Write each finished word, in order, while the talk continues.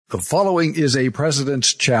The following is a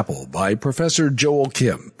President's Chapel by Professor Joel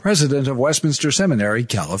Kim, President of Westminster Seminary,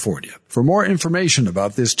 California. For more information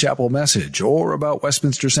about this chapel message or about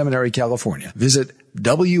Westminster Seminary, California, visit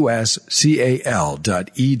wscal.edu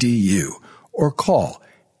or call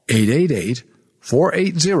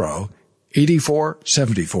 888-480-8474.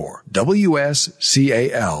 wscal.edu,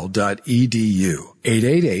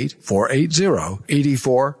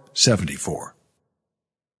 888-480-8474.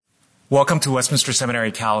 Welcome to Westminster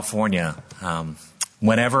Seminary, California.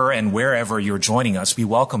 Whenever and wherever you're joining us, we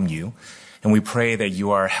welcome you, and we pray that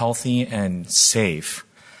you are healthy and safe.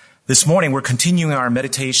 This morning, we're continuing our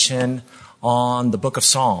meditation on the book of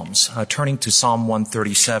Psalms, turning to Psalm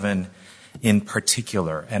 137 in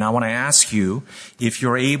particular. And I want to ask you if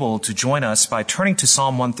you're able to join us by turning to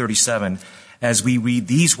Psalm 137 as we read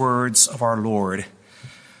these words of our Lord,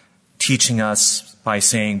 teaching us by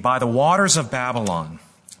saying, "By the waters of Babylon,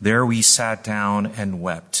 there we sat down and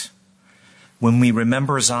wept. When we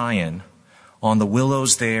remember Zion, on the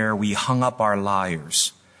willows there we hung up our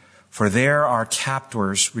lyres. For there our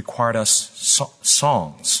captors required us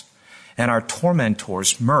songs, and our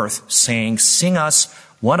tormentors mirth, saying, 'Sing us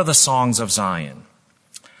one of the songs of Zion.'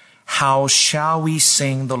 How shall we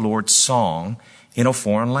sing the Lord's song in a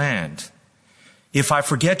foreign land? If I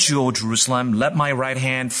forget you, O Jerusalem, let my right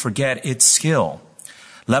hand forget its skill.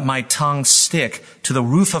 Let my tongue stick to the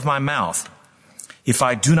roof of my mouth. If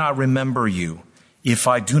I do not remember you, if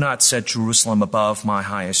I do not set Jerusalem above my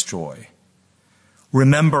highest joy.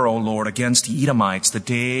 Remember, O Lord, against the Edomites, the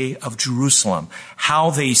day of Jerusalem,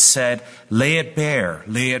 how they said, 'Lay it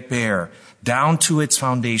bare, down to its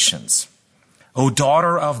foundations.' O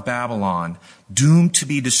daughter of Babylon, doomed to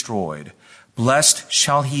be destroyed, blessed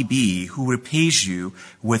shall he be who repays you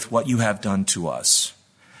with what you have done to us.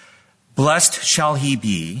 Blessed shall he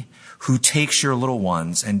be who takes your little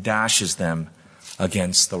ones and dashes them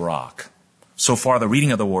against the rock." So far, the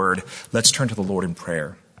reading of the word. Let's turn to the Lord in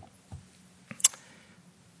prayer.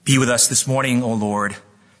 Be with us this morning, O Lord.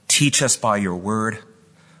 Teach us by your word.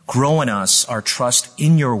 Grow in us our trust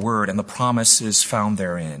in your word and the promises found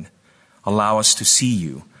therein. Allow us to see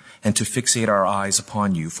you and to fixate our eyes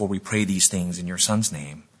upon you, for we pray these things in your Son's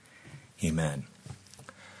name. Amen.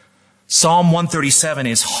 Psalm 137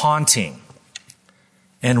 is haunting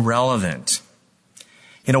and relevant.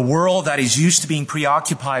 In a world that is used to being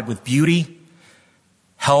preoccupied with beauty,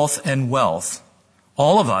 health, and wealth,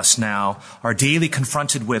 all of us now are daily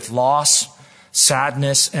confronted with loss,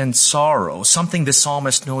 sadness, and sorrow, something the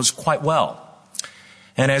psalmist knows quite well.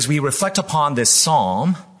 And as we reflect upon this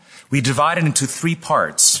psalm, we divide it into three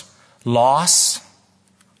parts: loss,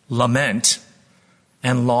 lament,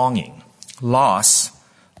 and longing. Loss,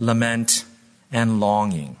 lament, and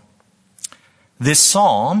longing. This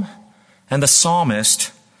psalm and the psalmist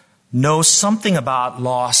knows something about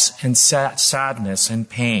loss and sadness and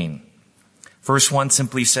pain. Verse 1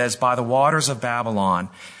 simply says, "By the waters of Babylon,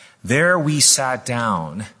 there we sat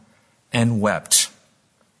down and wept."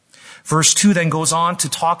 Verse 2 then goes on to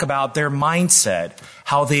talk about their mindset,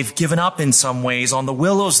 how they've given up in some ways. On the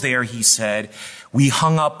willows there, he said, "We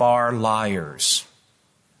hung up our lyres."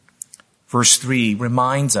 Verse 3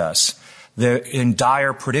 reminds us they're in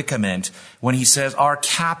dire predicament when he says, "Our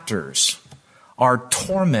captors, our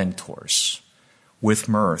tormentors with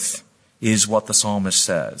mirth," is what the psalmist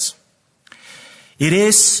says. It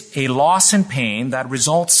is a loss and pain that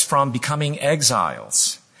results from becoming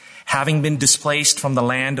exiles, having been displaced from the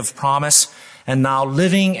land of promise and now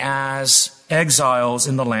living as exiles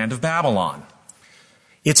in the land of Babylon.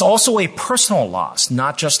 It's also a personal loss,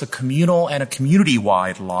 not just a communal and a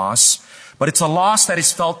community-wide loss, but it's a loss that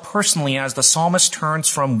is felt personally as the psalmist turns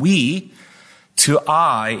from we to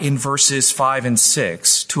I in verses 5 and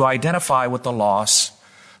 6 to identify with the loss,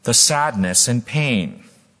 the sadness, and pain.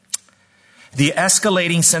 The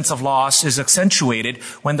escalating sense of loss is accentuated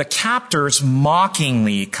when the captors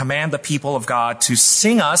mockingly command the people of God to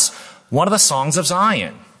sing us one of the songs of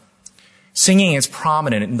Zion. Singing is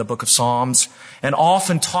prominent in the book of Psalms, and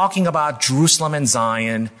often talking about Jerusalem and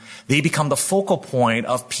Zion, they become the focal point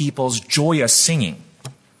of people's joyous singing.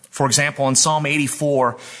 For example, in Psalm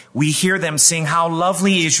 84, we hear them sing, "How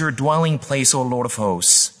lovely is your dwelling place, O Lord of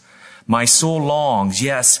hosts. My soul longs,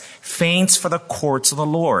 yes, faints for the courts of the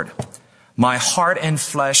Lord. My heart and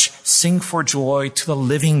flesh sing for joy to the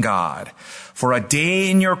living God. For a day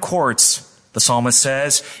in your courts," the psalmist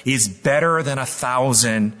says, "is better than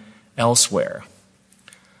 1,000 elsewhere."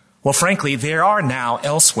 Well, frankly, there are now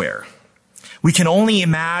elsewhere. We can only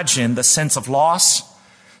imagine the sense of loss,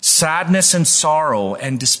 sadness, and sorrow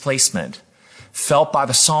and displacement felt by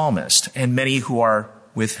the psalmist and many who are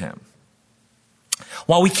with him.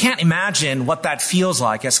 While we can't imagine what that feels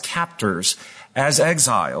like as captors, as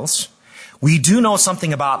exiles, we do know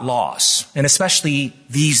something about loss, and especially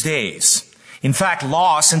these days. In fact,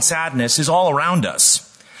 loss and sadness is all around us.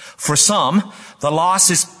 For some, the loss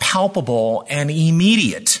is palpable and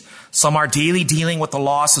immediate. Some are daily dealing with the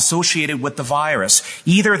loss associated with the virus,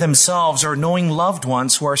 either themselves or knowing loved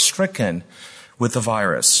ones who are stricken with the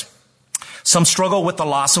virus. Some struggle with the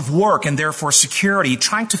loss of work and therefore security,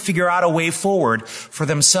 trying to figure out a way forward for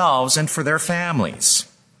themselves and for their families.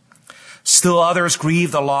 Still others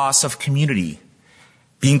grieve the loss of community,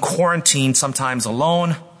 being quarantined sometimes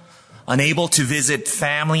alone, unable to visit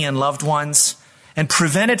family and loved ones, and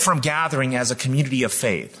prevented from gathering as a community of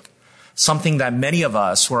faith, something that many of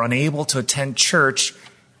us who are unable to attend church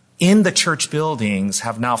in the church buildings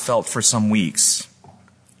have now felt for some weeks.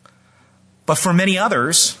 But for many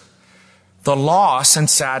others, the loss and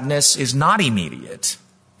sadness is not immediate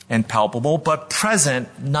and palpable, but present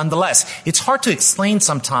nonetheless. It's hard to explain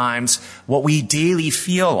sometimes what we daily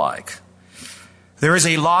feel like. There is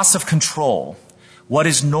a loss of control, what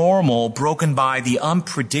is normal broken by the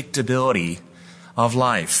unpredictability of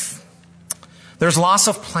life. There's loss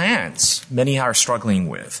of plans many are struggling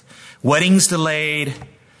with. Weddings delayed,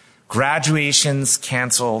 graduations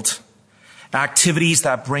canceled, activities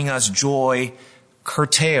that bring us joy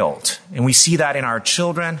curtailed. And we see that in our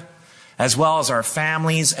children, as well as our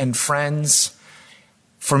families and friends.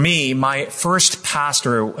 For me, my first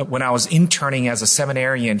pastor, when I was interning as a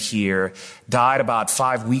seminarian here, died about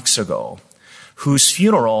 5 weeks ago, whose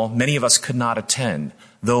funeral many of us could not attend,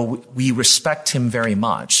 though we respect him very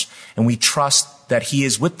much, and we trust that he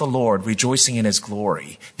is with the Lord, rejoicing in his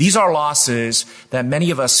glory. These are losses that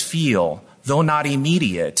many of us feel, though not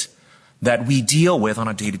immediate, that we deal with on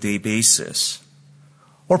a day-to-day basis.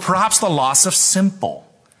 Or perhaps the loss of simple.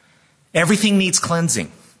 Everything needs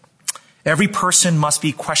cleansing. Every person must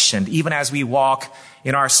be questioned, even as we walk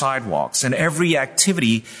in our sidewalks. And every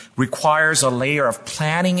activity requires a layer of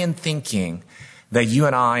planning and thinking that you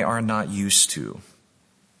and I are not used to.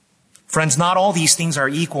 Friends, not all these things are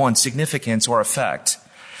equal in significance or effect,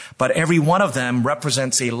 but every one of them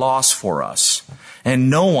represents a loss for us, and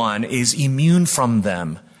no one is immune from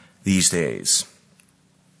them these days.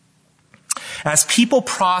 As people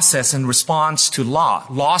process in response to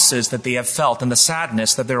losses that they have felt and the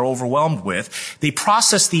sadness that they're overwhelmed with, they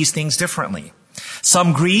process these things differently.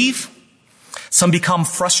 Some grieve, some become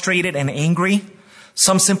frustrated and angry,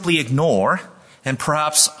 some simply ignore, and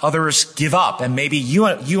perhaps others give up. And maybe you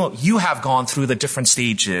have gone through the different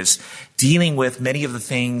stages dealing with many of the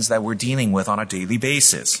things that we're dealing with on a daily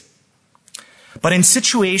basis. But in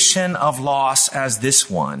situation of loss as this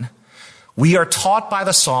one, we are taught by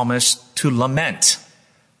the psalmist to lament.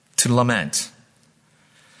 To lament.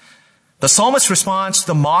 The psalmist responds to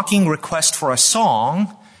the mocking request for a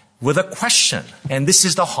song with a question. And this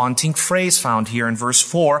is the haunting phrase found here in verse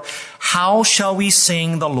 4. How shall we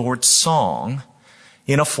sing the Lord's song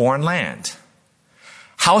in a foreign land?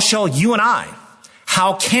 How can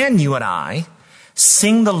you and I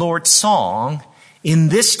sing the Lord's song in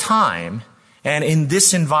this time and in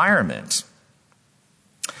this environment?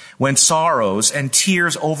 When sorrows and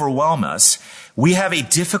tears overwhelm us, we have a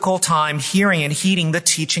difficult time hearing and heeding the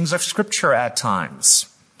teachings of Scripture at times.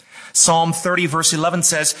 Psalm 30 verse 11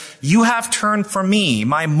 says, "You have turned for me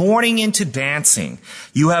my mourning into dancing.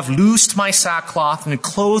 You have loosed my sackcloth and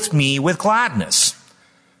clothed me with gladness."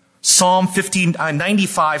 Psalm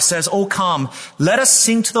 95 says, "O come, let us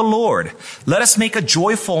sing to the Lord. Let us make a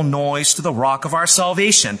joyful noise to the rock of our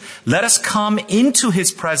salvation. Let us come into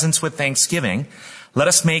his presence with thanksgiving. Let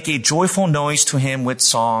us make a joyful noise to him with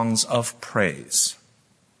songs of praise."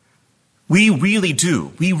 We really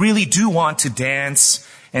do want to dance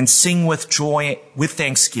and sing with joy, with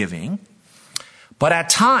thanksgiving. But at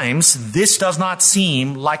times, this does not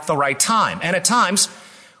seem like the right time. And at times,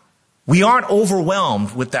 we aren't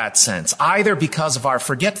overwhelmed with that sense, either because of our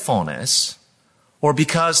forgetfulness or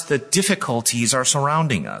because the difficulties are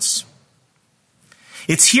surrounding us.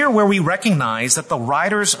 It's here where we recognize that the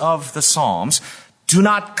writers of the Psalms do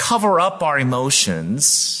not cover up our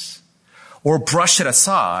emotions or brush it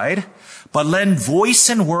aside, but lend voice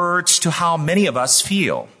and words to how many of us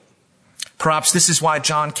feel. Perhaps this is why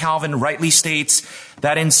John Calvin rightly states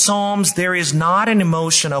that in Psalms there is not an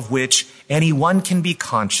emotion of which anyone can be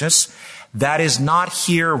conscious that is not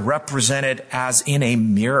here represented as in a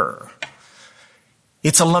mirror.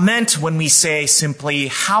 It's a lament when we say simply,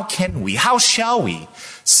 how shall we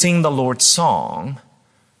sing the Lord's song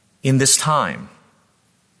in this time?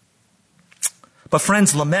 But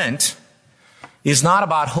friends, lament is not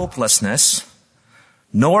about hopelessness,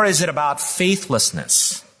 nor is it about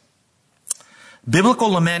faithlessness. Biblical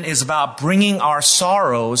lament is about bringing our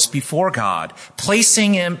sorrows before God,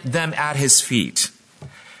 placing them at his feet,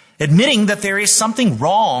 admitting that there is something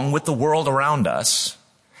wrong with the world around us,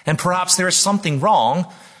 and perhaps there is something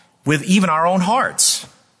wrong with even our own hearts.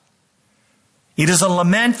 It is a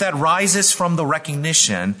lament that rises from the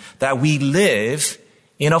recognition that we live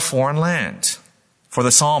in a foreign land. For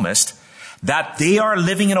the psalmist, that they are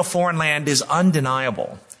living in a foreign land is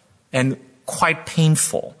undeniable and quite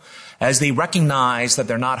painful, as they recognize that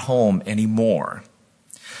they're not home anymore.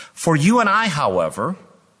 For you and I, however,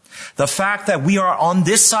 the fact that we are on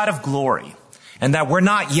this side of glory and that we're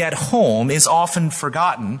not yet home is often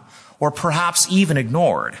forgotten or perhaps even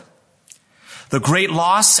ignored. The great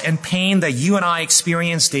loss and pain that you and I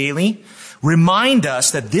experience daily remind us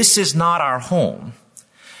that this is not our home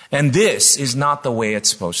and this is not the way it's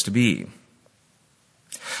supposed to be.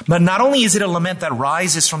 But not only is it a lament that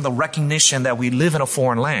rises from the recognition that we live in a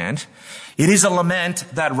foreign land, it is a lament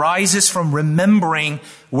that rises from remembering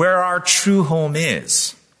where our true home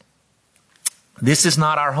is. This is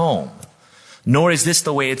not our home, nor is this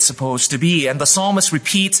the way it's supposed to be. And the psalmist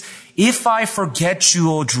repeats, if I forget you,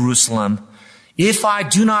 O Jerusalem, if I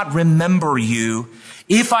do not remember you,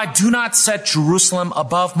 if I do not set Jerusalem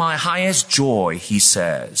above my highest joy, he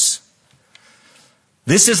says.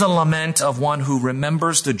 This is a lament of one who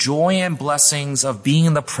remembers the joy and blessings of being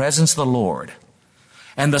in the presence of the Lord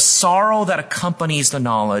and the sorrow that accompanies the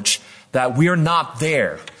knowledge that we're not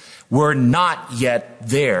there. We're not yet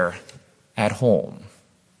there at home.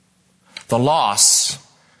 The loss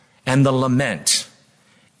and the lament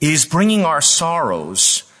is bringing our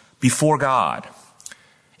sorrows before God,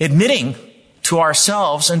 admitting to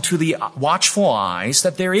ourselves and to the watchful eyes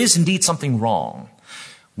that there is indeed something wrong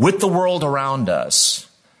with the world around us,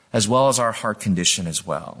 as well as our heart condition as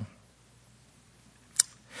well.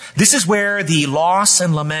 This is where the loss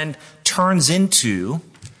and lament turns into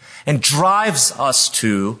and drives us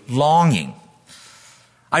to longing.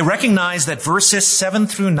 I recognize that verses 7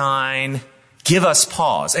 through 9 give us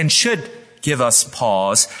pause and should give us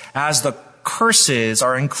pause as the curses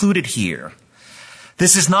are included here.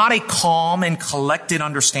 This is not a calm and collected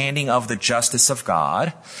understanding of the justice of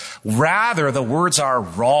God. Rather, the words are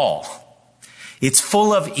raw. It's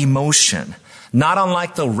full of emotion, not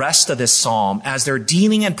unlike the rest of this psalm, as they're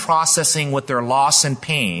dealing and processing with their loss and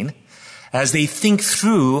pain, as they think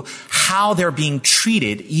through how they're being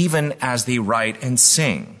treated, even as they write and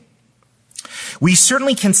sing. We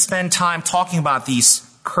certainly can spend time talking about these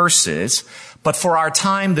curses, but for our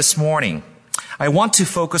time this morning, I want to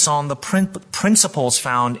focus on the principles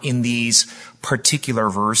found in these particular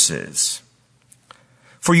verses.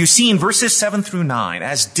 For you see, in verses 7 through 9,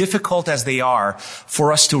 as difficult as they are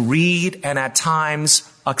for us to read and at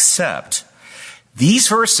times accept, these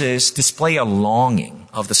verses display a longing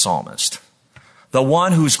of the psalmist. The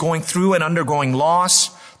one who's going through and undergoing loss,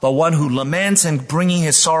 the one who laments and bringing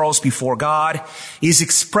his sorrows before God, is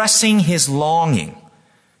expressing his longing.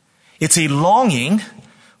 It's a longing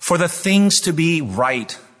for the things to be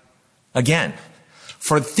right again,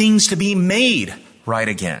 for things to be made right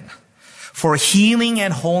again, for healing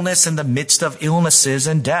and wholeness in the midst of illnesses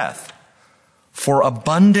and death, for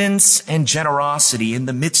abundance and generosity in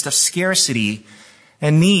the midst of scarcity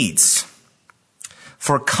and needs,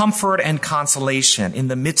 for comfort and consolation in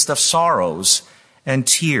the midst of sorrows and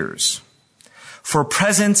tears, for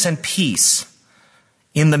presence and peace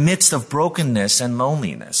in the midst of brokenness and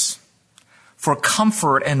loneliness, for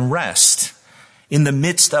comfort and rest in the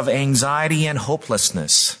midst of anxiety and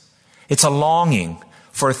hopelessness. It's a longing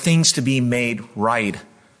for things to be made right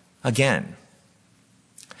again.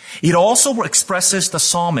 It also expresses the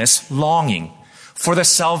psalmist's longing for the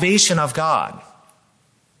salvation of God,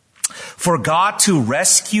 for God to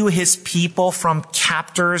rescue his people from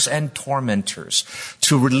captors and tormentors,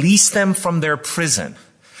 to release them from their prison,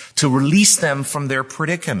 to release them from their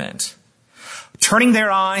predicament. Turning their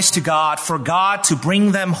eyes to God, for God to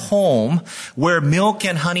bring them home where milk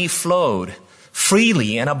and honey flowed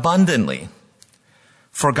freely and abundantly.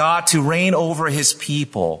 For God to reign over his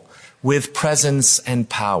people with presence and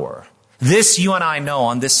power. This you and I know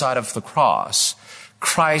on this side of the cross.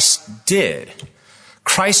 Christ did.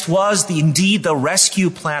 Christ was indeed the rescue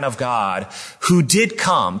plan of God who did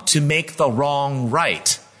come to make the wrong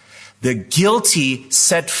right. The guilty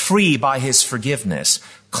set free by his forgiveness,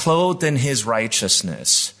 clothed in his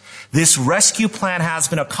righteousness. This rescue plan has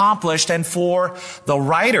been accomplished, and for the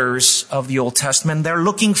writers of the Old Testament, they're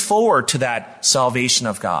looking forward to that salvation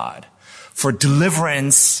of God, for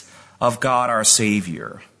deliverance of God our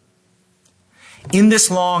Savior. In this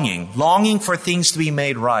longing for things to be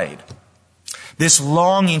made right, this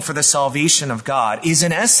longing for the salvation of God, is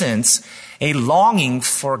in essence a longing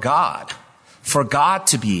for God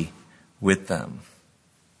to be with them.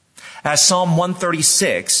 As Psalm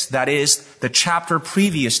 136, that is the chapter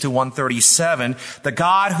previous to 137, the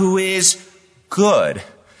God who is good,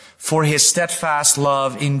 for his steadfast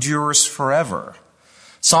love endures forever.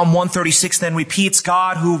 Psalm 136 then repeats,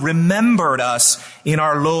 God who remembered us in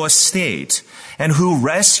our low estate and who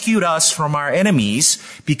rescued us from our enemies,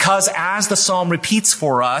 because as the psalm repeats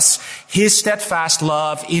for us, his steadfast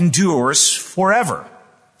love endures forever.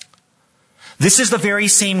 This is the very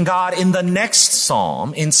same God in the next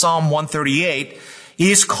psalm, in Psalm 138,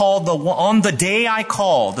 is called on the day I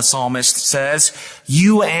called, the psalmist says,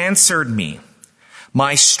 you answered me.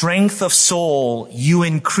 My strength of soul you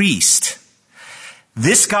increased.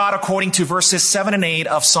 This God, according to verses 7 and 8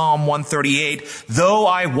 of Psalm 138, though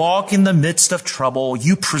I walk in the midst of trouble,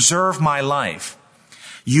 you preserve my life.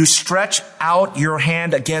 You stretch out your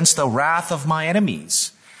hand against the wrath of my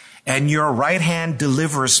enemies, and your right hand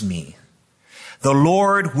delivers me. The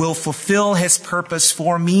Lord will fulfill his purpose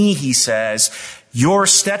for me, he says. Your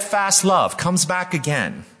steadfast love comes back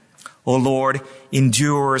again, O Lord,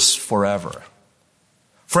 endures forever.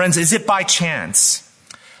 Friends, is it by chance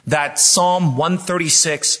that Psalm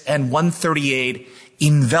 136 and 138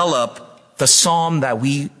 envelop the psalm that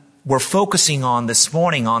we were focusing on this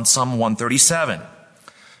morning on Psalm 137?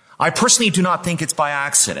 I personally do not think it's by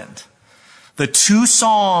accident. The two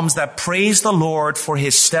psalms that praise the Lord for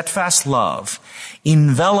his steadfast love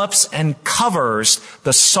envelops and covers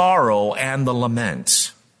the sorrow and the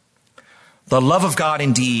lament. The love of God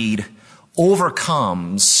indeed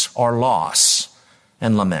overcomes our loss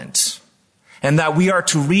and lament. And that we are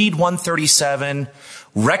to read 137,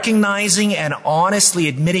 recognizing and honestly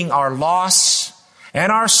admitting our loss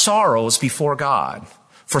and our sorrows before God.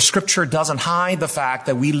 For Scripture doesn't hide the fact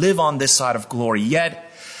that we live on this side of glory, yet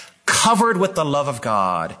covered with the love of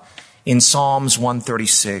God in Psalms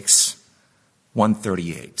 136,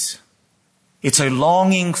 138. It's a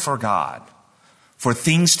longing for God, for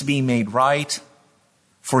things to be made right,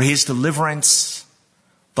 for his deliverance,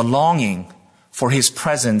 the longing for his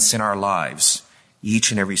presence in our lives each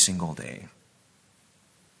and every single day.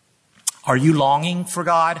 Are you longing for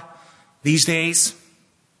God these days?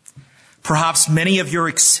 Perhaps many of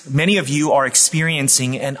you are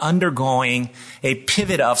experiencing and undergoing a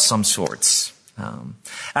pivot of some sorts.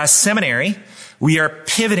 As seminary, we are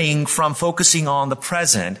pivoting from focusing on the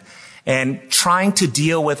present and trying to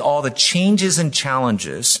deal with all the changes and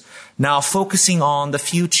challenges, now focusing on the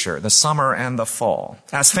future, the summer and the fall.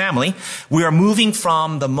 As family, we are moving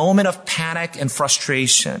from the moment of panic and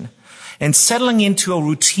frustration and settling into a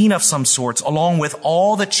routine of some sorts along with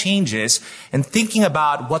all the changes and thinking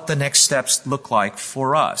about what the next steps look like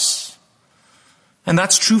for us. And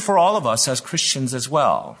that's true for all of us as Christians as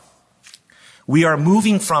well. We are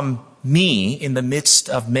moving from me in the midst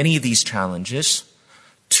of many of these challenges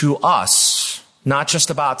to us, not just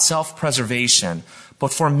about self-preservation,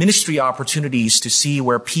 but for ministry opportunities to see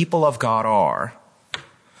where people of God are,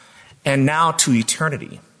 and now to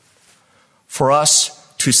eternity. For us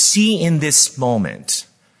to see in this moment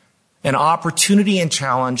an opportunity and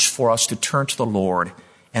challenge for us to turn to the Lord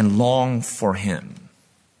and long for him.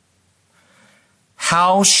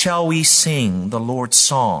 How shall we sing the Lord's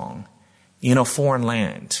song in a foreign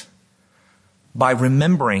land? By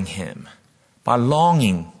remembering him, by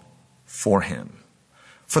longing for him.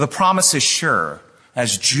 For the promise is sure,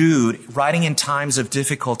 as Jude, writing in times of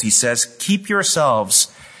difficulty, says, keep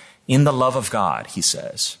yourselves in the love of God, he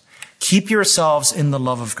says. Keep yourselves in the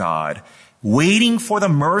love of God, waiting for the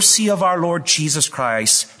mercy of our Lord Jesus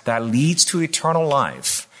Christ that leads to eternal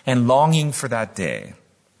life, and longing for that day.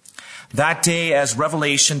 That day, as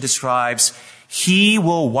Revelation describes, he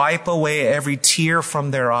will wipe away every tear from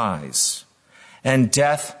their eyes, and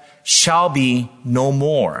death shall be no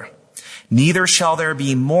more. Neither shall there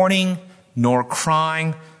be mourning, nor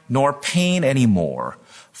crying, nor pain anymore,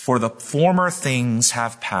 for the former things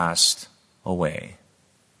have passed away.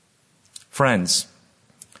 Friends,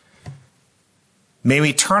 may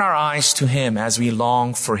we turn our eyes to him as we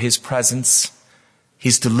long for his presence,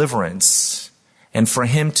 his deliverance, and for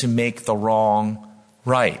him to make the wrong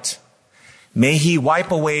right. May he wipe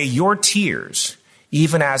away your tears,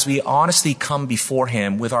 even as we honestly come before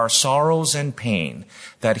him with our sorrows and pain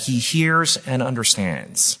that he hears and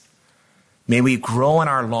understands. May we grow in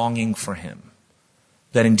our longing for him,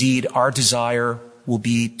 that indeed our desire will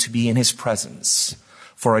be to be in his presence.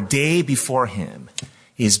 For a day before him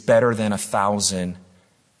is better than 1,000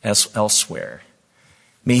 elsewhere.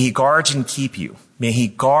 May he guard and keep you. May he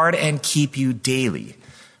guard and keep you daily.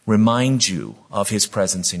 Remind you of his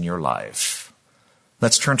presence in your life.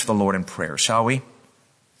 Let's turn to the Lord in prayer, shall we?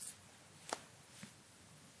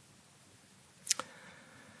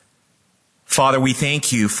 Father, we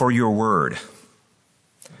thank you for your word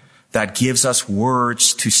that gives us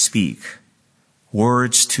words to speak,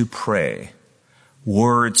 words to pray,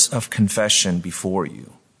 words of confession before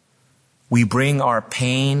you. We bring our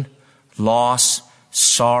pain, loss,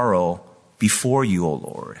 sorrow before you, O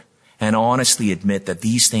Lord, and honestly admit that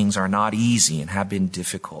these things are not easy and have been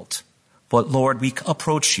difficult. But Lord, we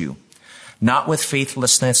approach you not with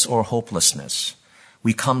faithlessness or hopelessness.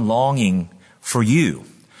 We come longing for you,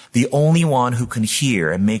 the only one who can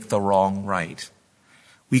hear and make the wrong right.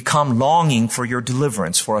 We come longing for your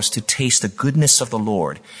deliverance, for us to taste the goodness of the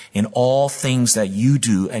Lord in all things that you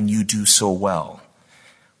do and you do so well.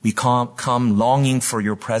 We come longing for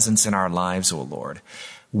your presence in our lives, O Lord,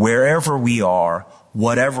 wherever we are,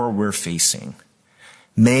 whatever we're facing.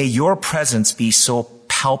 May your presence be so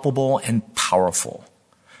palpable and powerful,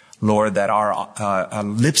 Lord, that our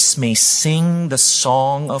lips may sing the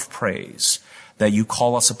song of praise that you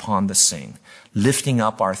call us upon to sing, lifting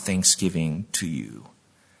up our thanksgiving to you.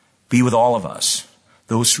 Be with all of us,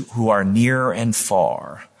 those who are near and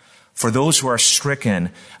far. For those who are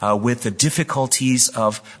stricken with the difficulties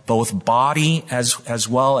of both body as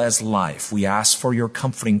well as life, we ask for your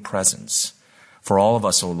comforting presence. For all of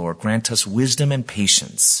us, O Lord, grant us wisdom and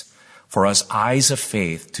patience, for us eyes of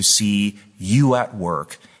faith to see you at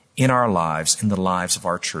work in our lives, in the lives of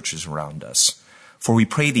our churches around us. For we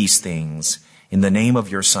pray these things in the name of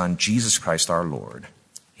your Son, Jesus Christ our Lord.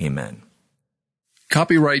 Amen.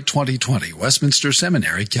 Copyright 2020, Westminster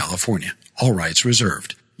Seminary, California. All rights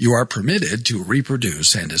reserved. You are permitted to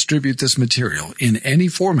reproduce and distribute this material in any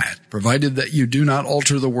format, provided that you do not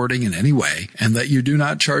alter the wording in any way and that you do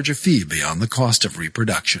not charge a fee beyond the cost of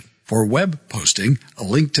reproduction. For web posting, a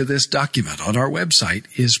link to this document on our website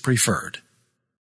is preferred.